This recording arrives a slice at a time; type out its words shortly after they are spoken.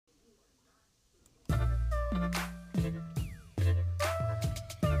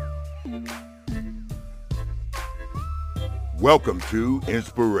Welcome to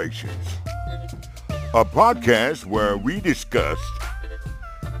Inspirations, a podcast where we discuss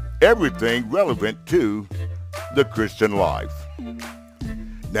everything relevant to the Christian life.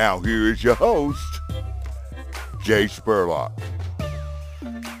 Now here is your host, Jay Spurlock.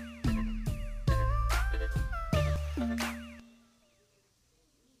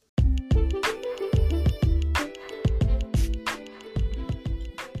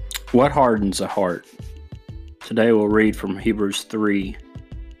 What hardens a heart? Today we'll read from Hebrews 3,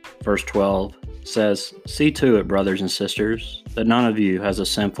 verse 12. It says, "See to it, brothers and sisters, that none of you has a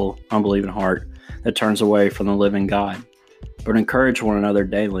sinful, unbelieving heart that turns away from the living God, but encourage one another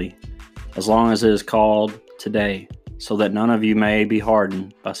daily, as long as it is called today, so that none of you may be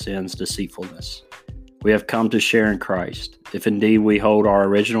hardened by sin's deceitfulness. We have come to share in Christ, if indeed we hold our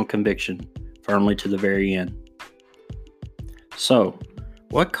original conviction firmly to the very end." So,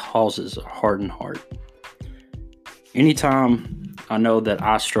 what causes a hardened heart? Anytime I know that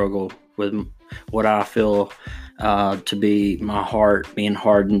I struggle with what I feel to be my heart being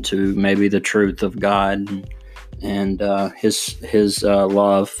hardened to maybe the truth of God and His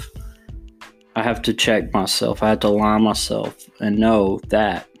love, I have to check myself. I have to align myself and know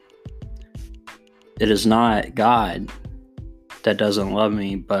that it is not God that doesn't love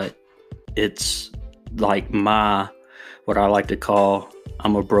me, but it's like what I like to call,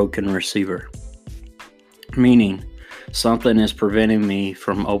 I'm a broken receiver. Meaning, something is preventing me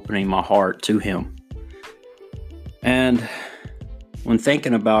from opening my heart to Him. And when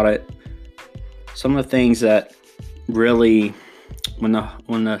thinking about it, some of the things that really, when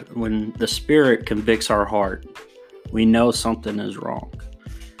the Spirit convicts our heart, we know something is wrong.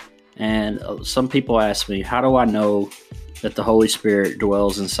 And some people ask me, how do I know that the Holy Spirit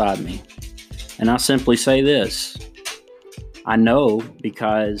dwells inside me? And I simply say this: I know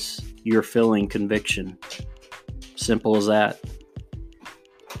because you're feeling conviction. Simple as that.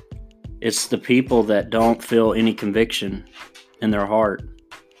 It's the people that don't feel any conviction in their heart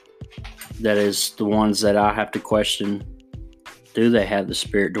that is the ones that I have to question, do they have the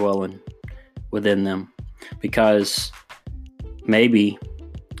Spirit dwelling within them? Because maybe,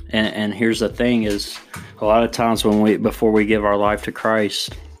 and here's the thing, is a lot of times before we give our life to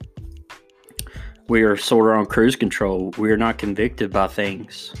Christ, we are sort of on cruise control. We are not convicted by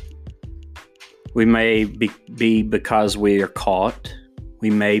things. We may be because we are caught. We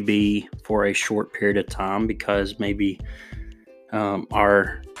may be for a short period of time because maybe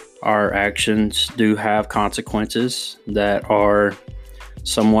our actions do have consequences that are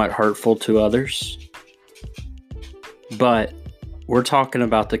somewhat hurtful to others. But we're talking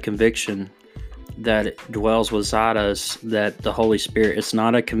about the conviction that dwells within us, that the Holy Spirit, it's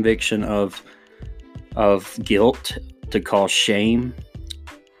not a conviction of guilt to cause shame,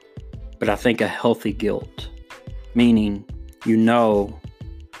 but I think a healthy guilt, meaning you know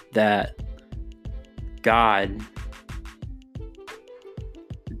that God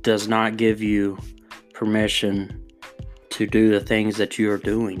does not give you permission to do the things that you are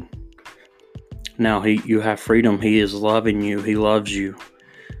doing. Now, you have freedom. He is loving you. He loves you.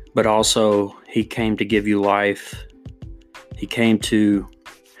 But also, He came to give you life. He came to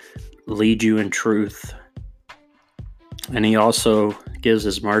lead you in truth. And He also gives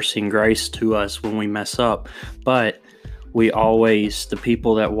His mercy and grace to us when we mess up. But the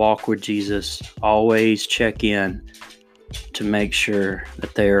people that walk with Jesus, always check in to make sure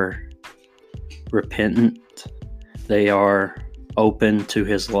that they're repentant, they are open to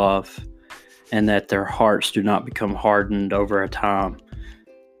His love, and that their hearts do not become hardened over a time.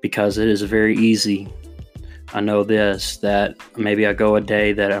 Because it is very easy. I know this, that maybe I go a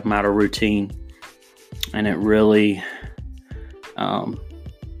day that I'm out of routine, and it really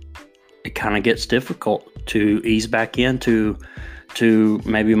it kind of gets difficult to ease back into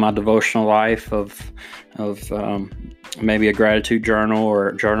maybe my devotional life of maybe a gratitude journal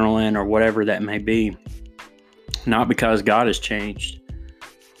or journaling or whatever that may be. Not because God has changed,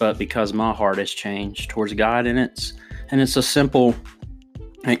 but because my heart has changed towards God, and it's a simple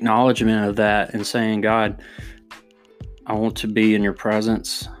acknowledgement of that and saying, God, I want to be in your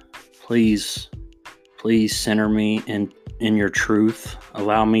presence. Please center me in your truth.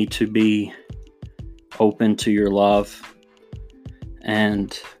 Allow me to be open to your love,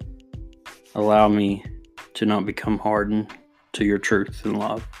 and allow me to not become hardened to your truth and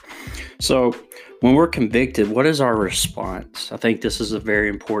love. So when we're convicted, what is our response? I think this is a very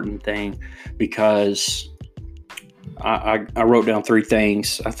important thing, because I wrote down 3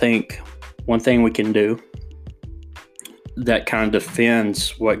 things. I think one thing we can do that kind of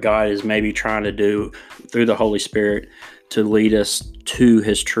defends what God is maybe trying to do through the Holy Spirit to lead us to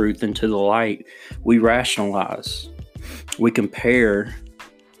His truth and to the light, we rationalize. We compare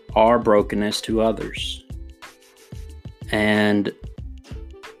our brokenness to others. And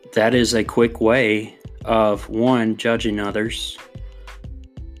that is a quick way of, one, judging others,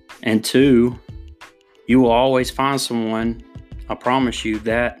 and two, you will always find someone, I promise you,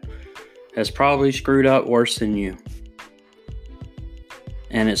 that has probably screwed up worse than you.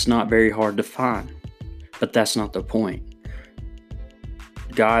 And it's not very hard to find. But that's not the point.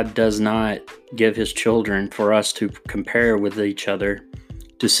 God does not give His children for us to compare with each other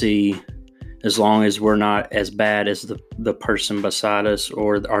to see, as long as we're not as bad as the person beside us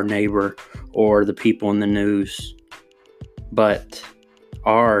or our neighbor or the people in the news. But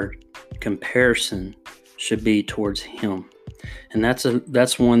our comparison should be towards Him. And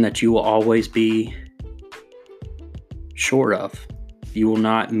that's one that you will always be short of. You will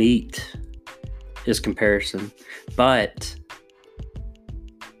not meet His comparison. But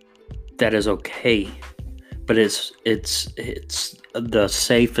that is okay. But it's the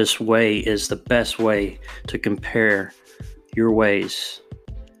safest way, is the best way to compare your ways,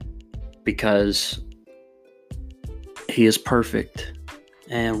 because He is perfect,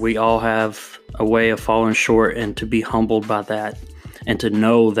 and we all have a way of falling short, and to be humbled by that, and to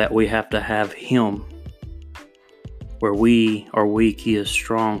know that we have to have Him. Where we are weak, He is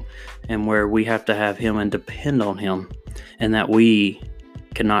strong, and where we have to have Him and depend on Him, and that we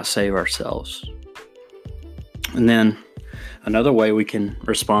cannot save ourselves. And then another way we can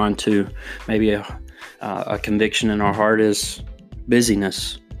respond to maybe a conviction in our heart is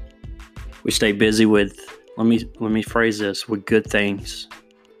busyness. We stay busy with, let me phrase this, with good things.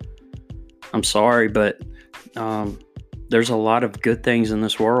 I'm sorry, but there's a lot of good things in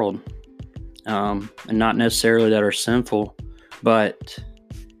this world, and not necessarily that are sinful, but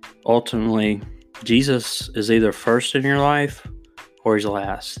ultimately Jesus is either first in your life or He's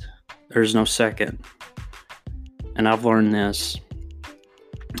last. There's no second. And I've learned this.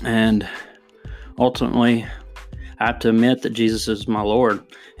 And ultimately, I have to admit that Jesus is my Lord,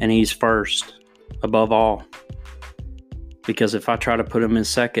 and He's first above all. Because if I try to put Him in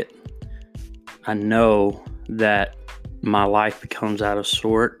second, I know that my life becomes out of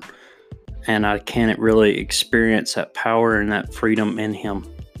sort, and I can't really experience that power and that freedom in Him,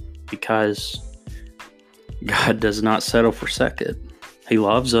 because God does not settle for second. He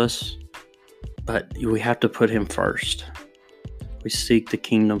loves us, but we have to put Him first. We seek the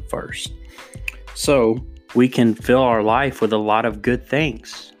kingdom first. So we can fill our life with a lot of good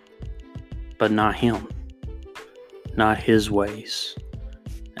things, but not Him, not His ways.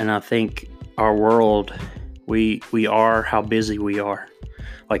 And I think our world, we are how busy we are.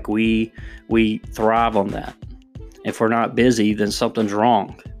 Like we thrive on that. If we're not busy, then something's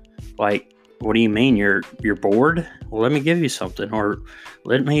wrong. Like, what do you mean? You're bored? Well, let me give you something, or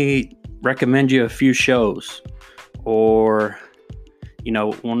let me recommend you a few shows. Or,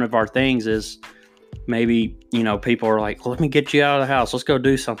 one of our things is maybe, people are like, well, let me get you out of the house. Let's go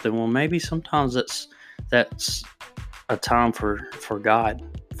do something. Well, maybe sometimes that's a time for God,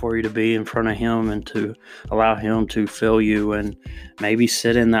 for you to be in front of Him and to allow Him to fill you, and maybe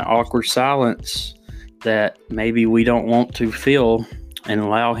sit in that awkward silence that maybe we don't want to feel, and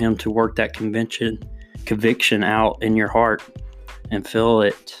allow Him to work that conviction out in your heart and fill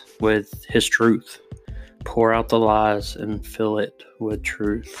it with His truth. Pour out the lies and fill it with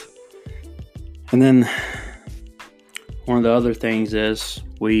truth. And then one of the other things is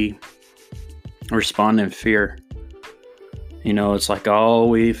we respond in fear. It's like,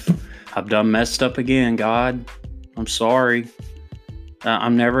 I've done messed up again, God. I'm sorry.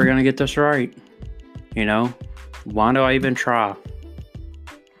 I'm never going to get this right. Why do I even try?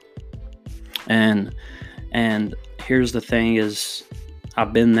 And here's the thing is,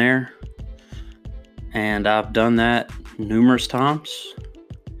 I've been there, and I've done that numerous times,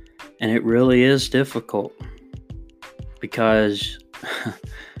 and it really is difficult, because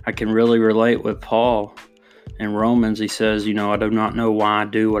I can really relate with Paul in Romans. He says, I do not know why I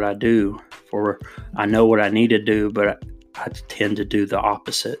do what I do, for I know what I need to do, but I tend to do the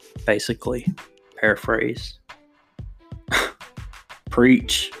opposite, basically. Paraphrase.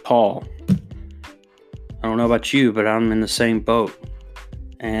 Preach, Paul. I don't know about you, but I'm in the same boat.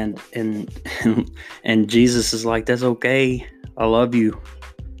 And Jesus is like, that's okay. I love you.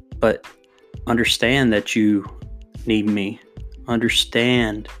 But understand that you need me.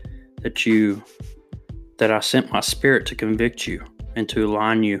 Understand that I sent my Spirit to convict you and to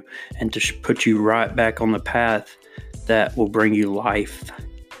align you and to put you right back on the path that will bring you life,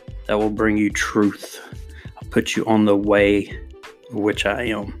 that will bring you truth. I'll put you on the way which I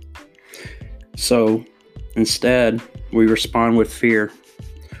am. So Instead, we respond with fear.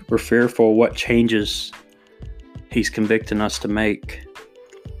 We're fearful what changes He's convicting us to make.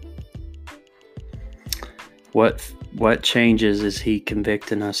 What changes is He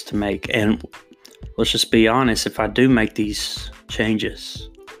convicting us to make? And let's just be honest, if I do make these changes,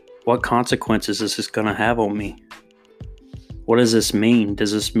 what consequences is this going to have on me? What does this mean?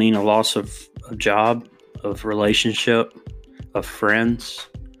 Does this mean a loss of a job, of relationship, of friends,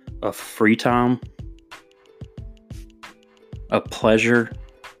 of free time, of pleasure?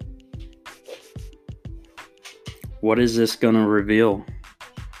 What is this going to reveal?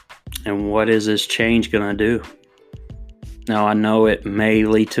 And what is this change going to do? Now, I know it may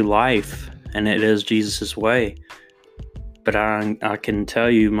lead to life, and it is Jesus' way. But I can tell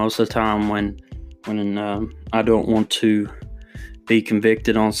you most of the time when I don't want to be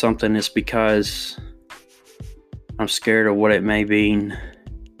convicted on something, it's because I'm scared of what it may mean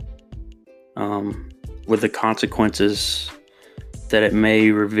with the consequences that it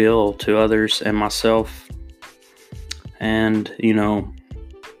may reveal to others and myself. And,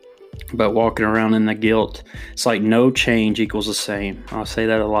 but walking around in the guilt, it's like no change equals the same. I'll say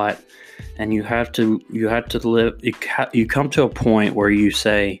that a lot. And you have to live, you come to a point where you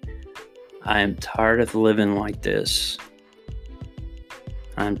say, I am tired of living like this.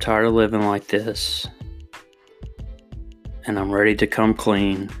 I'm tired of living like this. And I'm ready to come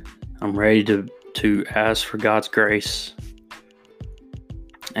clean. I'm ready to ask for God's grace.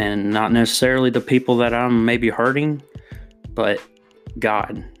 And not necessarily the people that I'm maybe hurting, but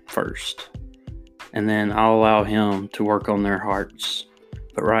God first. And then I'll allow Him to work on their hearts.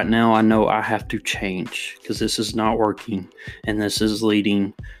 But right now I know I have to change, because this is not working, and this is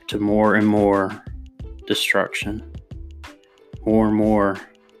leading to more and more destruction, more and more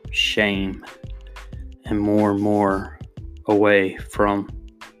shame, and more away from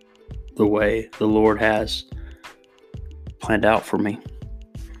the way the Lord has planned out for me.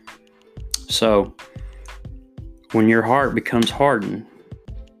 So when your heart becomes hardened,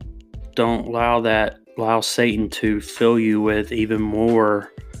 don't allow Satan to fill you with even more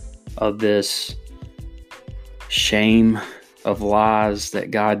of this shame of lies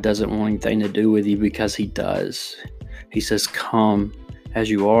that God doesn't want anything to do with you, because He does. He says, come as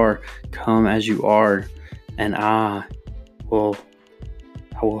you are, and I will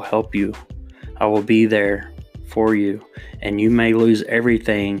help you. I will be there for you, and you may lose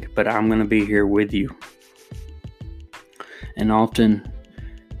everything, but I'm going to be here with you. And often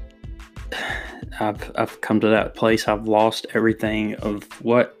I've come to that place. I've lost everything of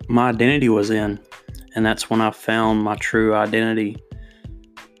what my identity was in, and that's when I found my true identity.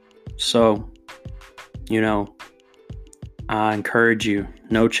 So, I encourage you,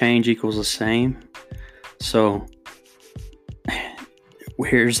 no change equals the same. So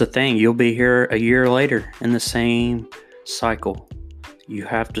here's the thing, you'll be here a year later in the same cycle. You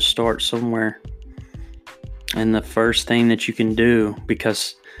have to start somewhere. And the first thing that you can do,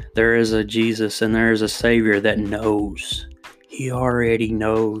 because there is a Jesus and there is a Savior that knows. He already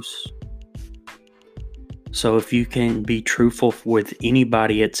knows. So if you can be truthful with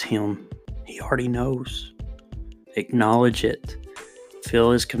anybody, it's Him. He already knows. Acknowledge it.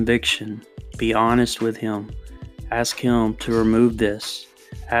 Feel His conviction. Be honest with Him. Ask Him to remove this.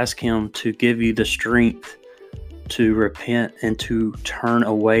 Ask Him to give you the strength to repent and to turn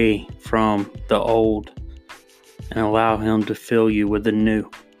away from the old, and allow Him to fill you with the new.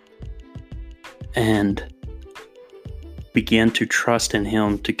 And begin to trust in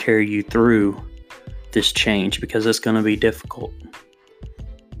Him to carry you through this change, because it's going to be difficult,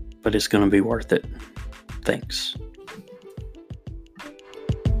 but it's going to be worth it. Thanks.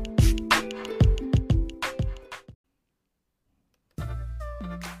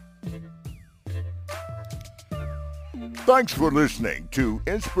 Thanks for listening to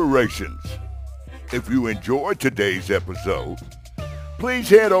Inspirations. If you enjoyed today's episode, please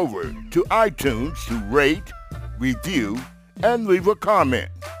head over to iTunes to rate, review, and leave a comment.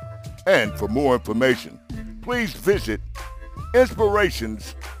 And for more information, please visit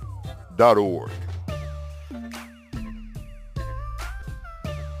inspirations.org.